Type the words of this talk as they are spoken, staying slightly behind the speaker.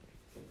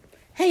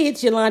Hey,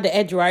 it's Yolanda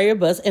at Dryer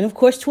Bus, and of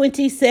course,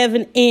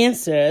 27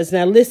 answers.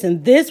 Now,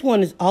 listen, this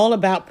one is all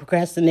about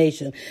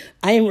procrastination.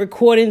 I am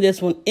recording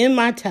this one in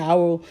my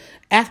towel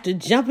after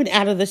jumping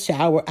out of the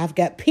shower. I've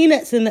got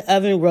peanuts in the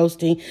oven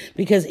roasting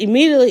because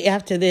immediately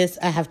after this,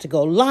 I have to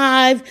go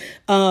live.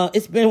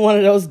 It's been one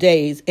of those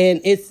days,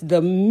 and it's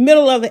the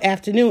middle of the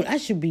afternoon. I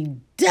should be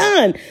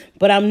done,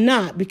 but I'm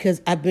not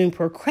because I've been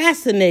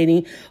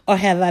procrastinating, or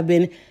have I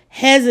been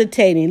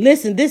hesitating?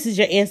 Listen, this is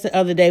your answer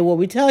of the day where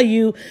we tell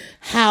you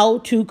how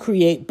to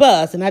create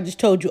buzz. And I just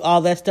told you all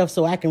that stuff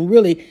so I can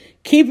really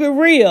keep it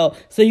real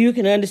so you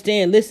can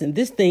understand. Listen,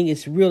 this thing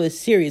is really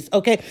serious.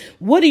 Okay.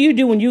 What do you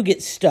do when you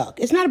get stuck?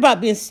 It's not about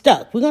being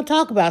stuck. We're going to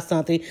talk about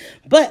something,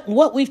 but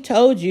what we've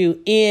told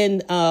you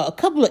in a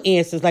couple of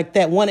answers, like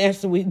that one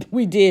answer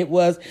we did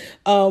was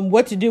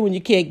what to do when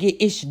you can't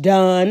get ish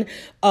done.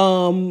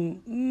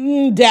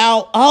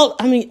 Doubt,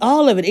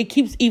 all of it. It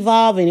keeps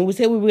evolving. And we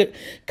said we would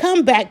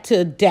come back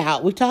to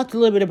doubt. We talked a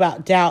little bit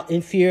about doubt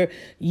and fear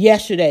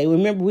yesterday.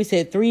 Remember, we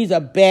said 3 is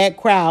a bad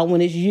crowd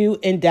when it's you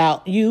and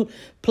doubt. You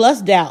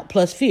plus doubt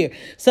plus fear.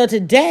 So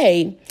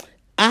today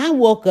I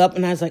woke up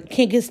and I was like,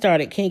 can't get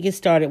started.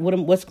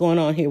 What's going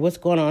on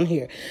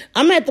here?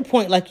 I'm at the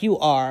point like you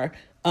are,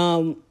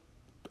 of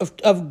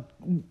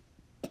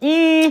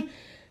thinking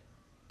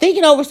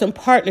over some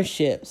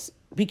partnerships.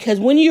 Because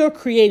when you're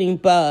creating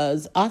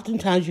buzz,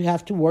 oftentimes you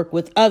have to work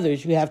with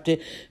others. You have to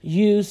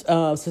use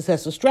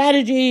successful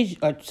strategies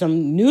or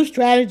some new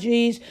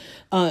strategies.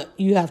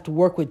 You have to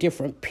work with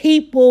different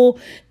people.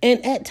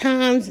 And at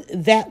times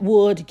that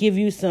would give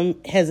you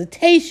some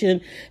hesitation.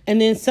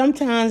 And then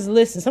sometimes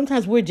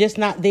we're just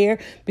not there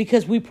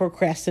because we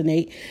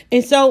procrastinate.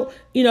 And so,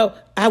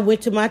 I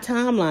went to my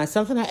timeline,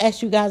 something I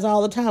ask you guys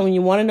all the time. When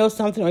you want to know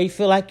something or you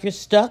feel like you're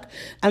stuck,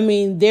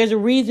 there's a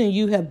reason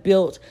you have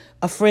built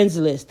a friends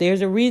list.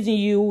 There's a reason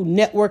you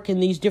network in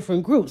these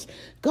different groups.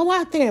 Go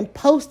out there and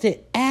post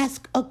it.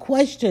 Ask a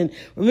question.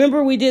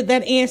 Remember we did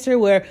that answer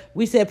where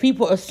we said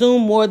people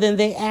assume more than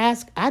they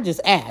ask? I just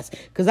ask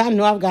because I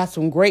know I've got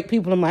some great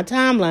people in my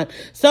timeline.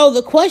 So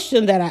the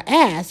question that I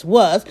asked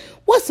was,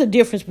 what's the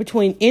difference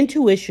between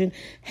intuition,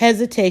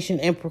 hesitation,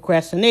 and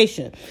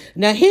procrastination?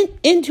 Now,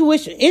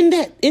 intuition, in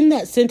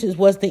that sentence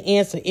was the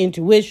answer,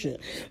 intuition.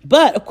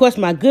 But, of course,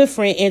 my good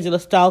friend Angela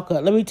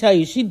Stalker, let me tell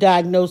you, she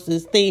diagnosed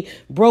this thing,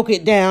 broke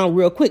it down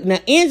real quick. Now,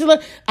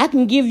 Angela, I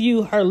can give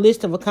you her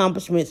list of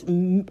accomplishments.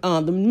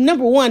 The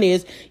number one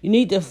is you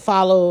need to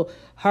follow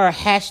her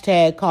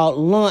hashtag called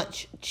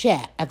Launch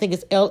Chat. I think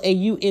it's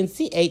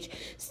LAUNCH.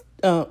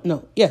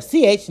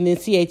 CH and then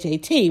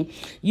CHAT.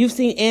 You've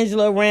seen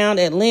Angela around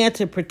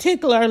Atlanta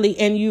particularly,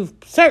 and you've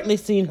certainly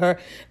seen her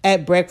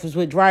at Breakfast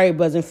with Dryer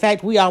Buzz. In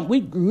fact, we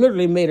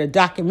literally made a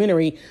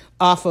documentary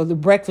off of the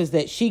breakfast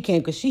that she came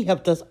because she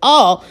helped us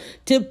all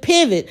to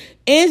pivot.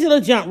 Angela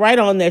jumped right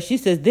on there. She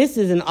says, this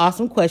is an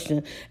awesome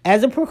question.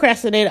 As a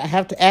procrastinator, I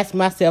have to ask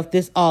myself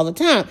this all the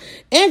time.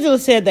 Angela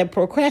said that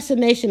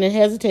procrastination and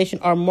hesitation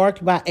are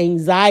marked by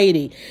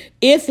anxiety.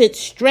 If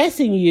it's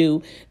stressing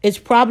you, it's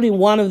probably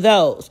one of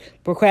those.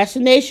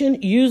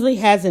 Procrastination usually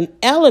has an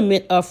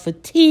element of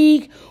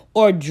fatigue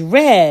or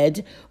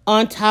dread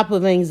on top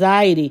of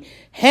anxiety.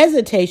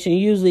 Hesitation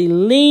usually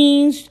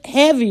leans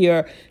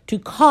heavier to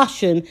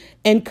caution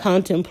and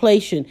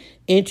contemplation.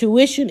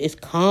 Intuition is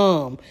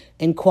calm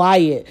and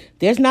quiet.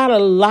 There's not a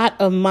lot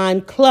of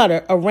mind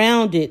clutter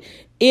around it.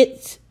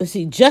 It's,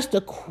 just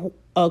a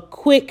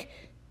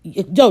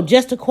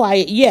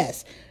quiet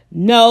yes.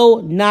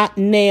 No, not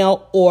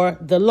now, or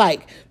the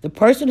like. The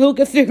person who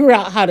can figure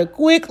out how to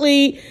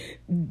quickly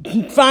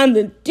find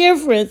the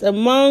difference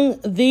among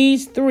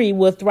these three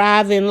will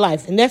thrive in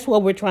life. And that's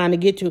what we're trying to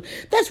get to.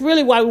 That's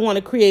really why we want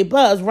to create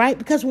buzz, right?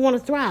 Because we want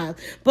to thrive.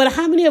 But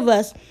how many of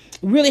us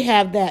really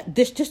have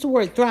just the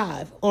word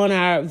thrive on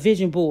our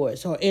vision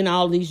boards or in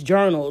all these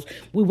journals?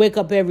 We wake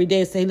up every day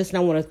and say, listen,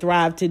 I want to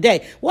thrive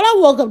today. Well, I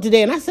woke up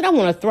today and I said, I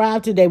want to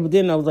thrive today. But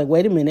then I was like,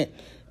 wait a minute.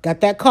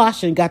 Got that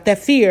caution, got that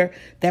fear,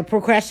 that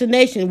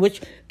procrastination,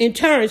 which in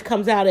turn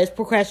comes out as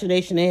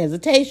procrastination and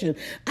hesitation.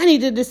 I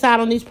need to decide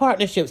on these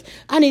partnerships.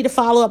 I need to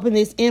follow up in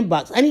this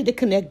inbox. I need to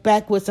connect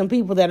back with some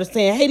people that are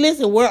saying, hey,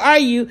 listen, where are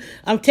you?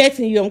 I'm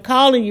texting you. I'm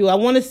calling you. I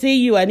want to see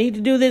you. I need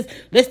to do this.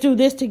 Let's do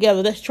this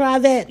together. Let's try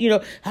that.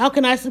 How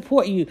can I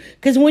support you?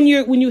 Because when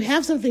you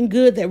have something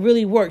good that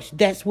really works,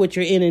 that's what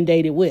you're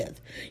inundated with.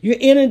 You're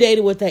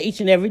inundated with that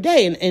each and every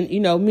day. And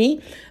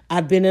me,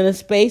 I've been in a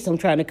space. I'm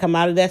trying to come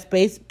out of that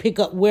space, pick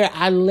up where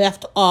I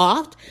left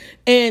off.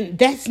 And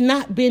that's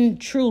not been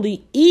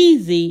truly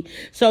easy.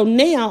 So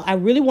now I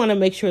really want to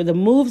make sure the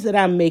moves that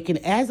I'm making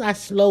as I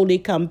slowly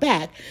come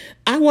back,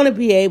 I want to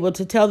be able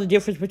to tell the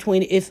difference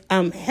between if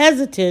I'm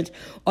hesitant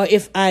or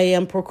if I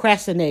am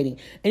procrastinating.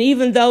 And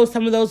even though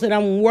some of those that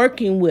I'm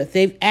working with,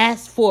 they've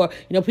asked for,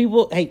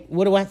 people, hey,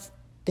 what do I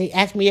They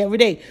ask me every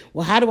day,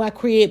 well, how do I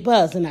create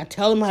buzz? And I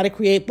tell them how to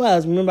create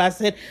buzz. Remember I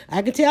said,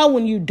 I can tell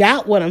when you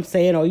doubt what I'm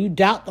saying or you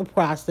doubt the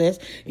process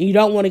and you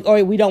don't want to,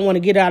 or we don't want to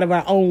get out of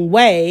our own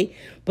way.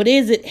 But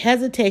is it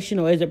hesitation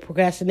or is it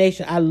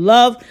procrastination? I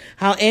love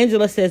how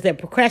Angela says that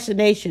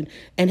procrastination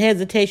and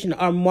hesitation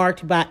are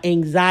marked by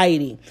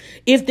anxiety.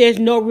 If there's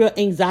no real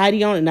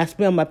anxiety on it, and I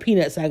spilled my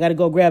peanuts, so I got to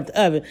go grab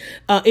the oven.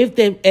 If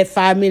they're at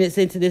 5 minutes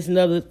into this,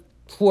 another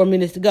 4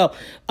 minutes to go.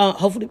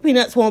 Hopefully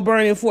peanuts won't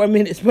burn in 4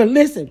 minutes. But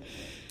listen,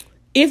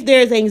 if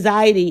there's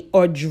anxiety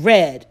or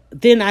dread,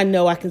 then I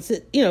know I can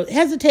sit,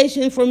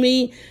 hesitation for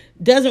me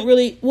doesn't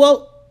really,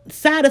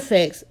 side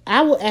effects.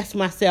 I will ask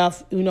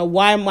myself,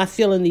 why am I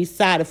feeling these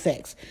side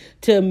effects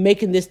to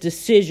making this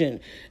decision?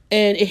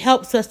 And it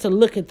helps us to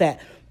look at that.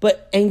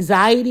 But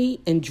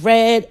anxiety and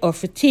dread or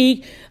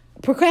fatigue,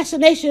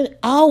 procrastination,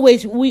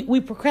 always,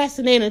 we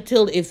procrastinate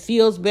until it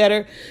feels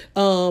better.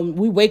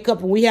 We wake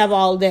up and we have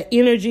all that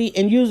energy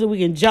and usually we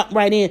can jump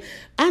right in.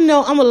 I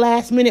know I'm a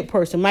last minute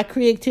person. My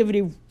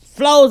creativity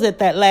flows at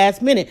that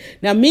last minute.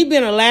 Now, me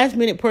being a last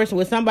minute person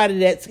with somebody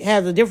that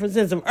has a different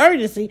sense of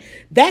urgency,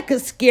 that could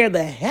scare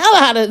the hell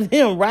out of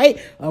them,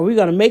 right? Are we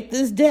going to make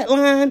this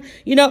deadline?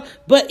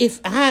 But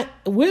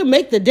we'll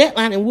make the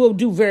deadline and we'll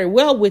do very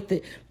well with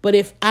it. But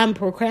if I'm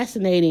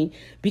procrastinating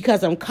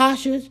because I'm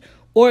cautious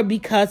or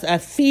because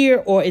of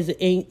fear or is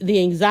it the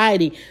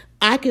anxiety,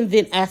 I can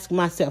then ask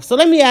myself. So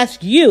let me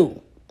ask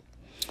you,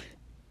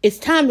 it's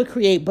time to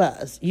create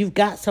buzz. You've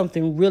got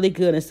something really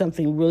good and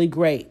something really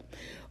great.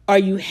 Are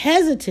you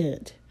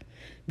hesitant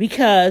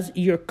because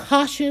you're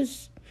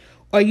cautious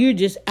or you're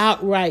just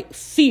outright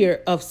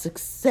fear of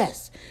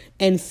success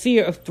and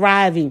fear of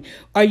thriving?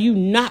 Are you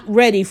not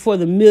ready for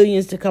the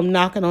millions to come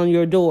knocking on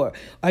your door?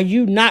 Are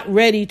you not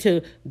ready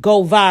to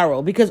go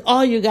viral? Because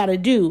all you got to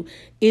do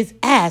is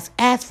ask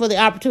for the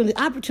opportunity.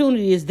 The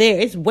opportunity is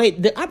there.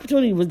 The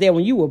opportunity was there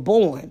when you were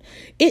born.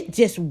 It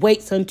just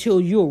waits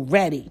until you're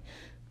ready.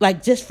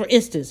 Like just for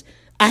instance,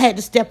 I had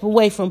to step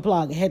away from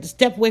blogging. I had to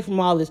step away from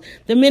all this.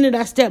 The minute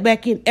I stepped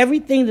back in,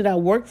 everything that I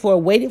worked for,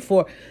 waited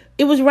for,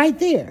 it was right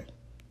there.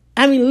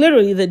 I mean,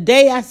 literally, the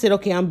day I said,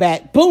 okay, I'm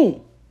back,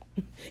 boom,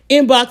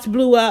 inbox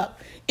blew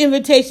up,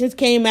 invitations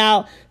came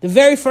out. The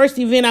very first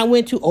event I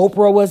went to,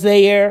 Oprah was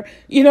there.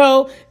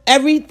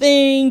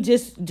 Everything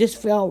just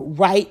fell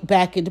right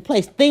back into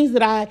place. Things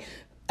that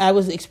I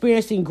was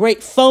experiencing great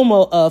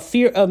FOMO of,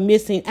 fear of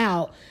missing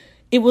out.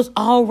 It was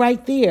all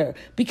right there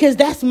because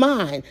that's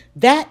mine.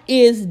 That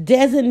is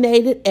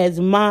designated as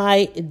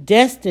my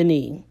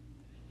destiny.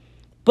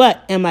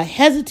 But am I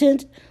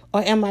hesitant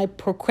or am I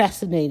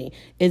procrastinating?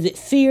 Is it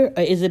fear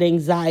or is it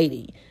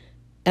anxiety?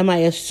 Am I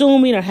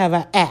assuming or have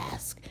I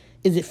asked?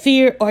 Is it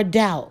fear or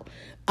doubt?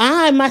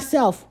 I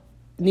myself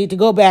need to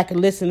go back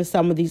and listen to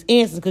some of these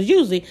answers because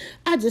usually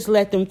I just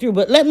let them through.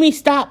 But let me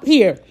stop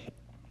here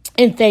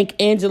and thank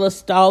Angela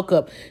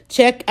Stalkup.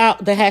 Check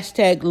out the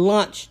hashtag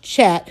launch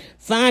chat.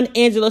 Find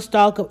Angela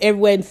Stalkup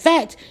everywhere. In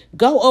fact,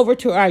 go over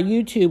to our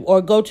YouTube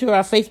or go to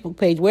our Facebook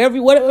page,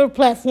 whatever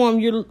platform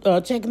you're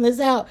checking this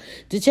out,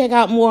 to check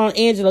out more on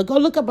Angela. Go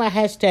look up our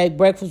hashtag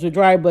Breakfast with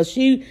Dryer Buzz.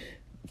 She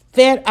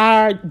fed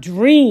our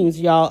dreams,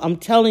 y'all. I'm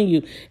telling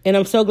you. And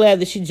I'm so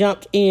glad that she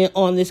jumped in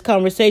on this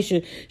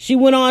conversation. She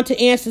went on to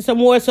answer some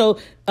more. So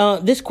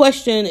this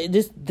question,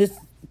 this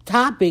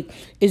topic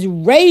is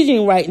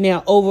raging right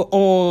now over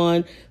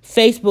on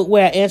Facebook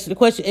where I answer the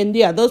question. And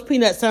yeah, those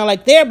peanuts sound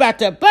like they're about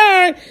to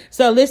burn.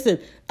 So listen,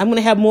 I'm going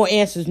to have more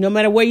answers. No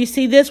matter where you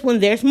see this one,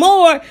 there's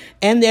more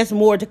and there's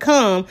more to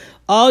come.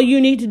 All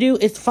you need to do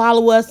is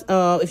follow us.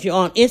 If you're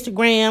on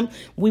Instagram,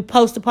 we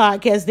post the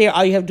podcast there.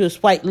 All you have to do is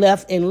swipe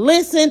left and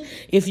listen.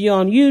 If you're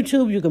on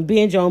YouTube, you can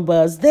binge on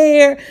Buzz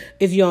there.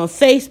 If you're on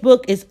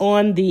Facebook, it's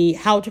on the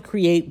How to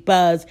Create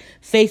Buzz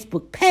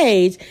Facebook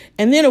page.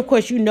 And then, of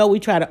course, we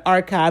try to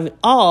archive it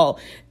all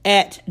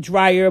at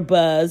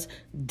dryerbuzz.com.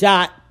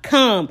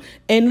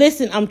 And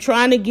listen, I'm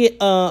trying to get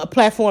a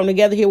platform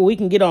together here where we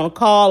can get on a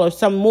call or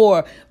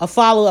a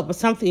follow-up or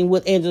something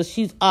with Angela.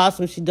 She's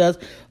awesome. She does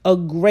a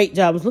great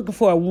job. I was looking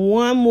for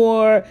one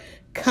more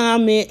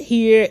comment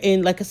here.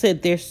 And like I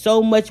said, there's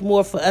so much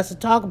more for us to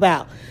talk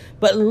about.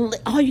 But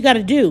all you got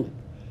to do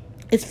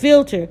is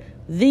filter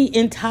the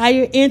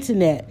entire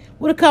internet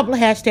with a couple of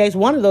hashtags.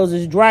 One of those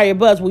is Dryer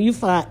Buzz, where you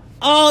find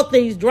all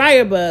things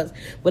Dryer Buzz.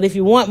 But if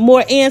you want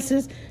more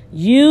answers,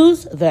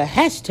 use the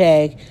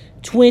hashtag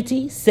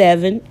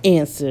 27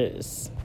 answers.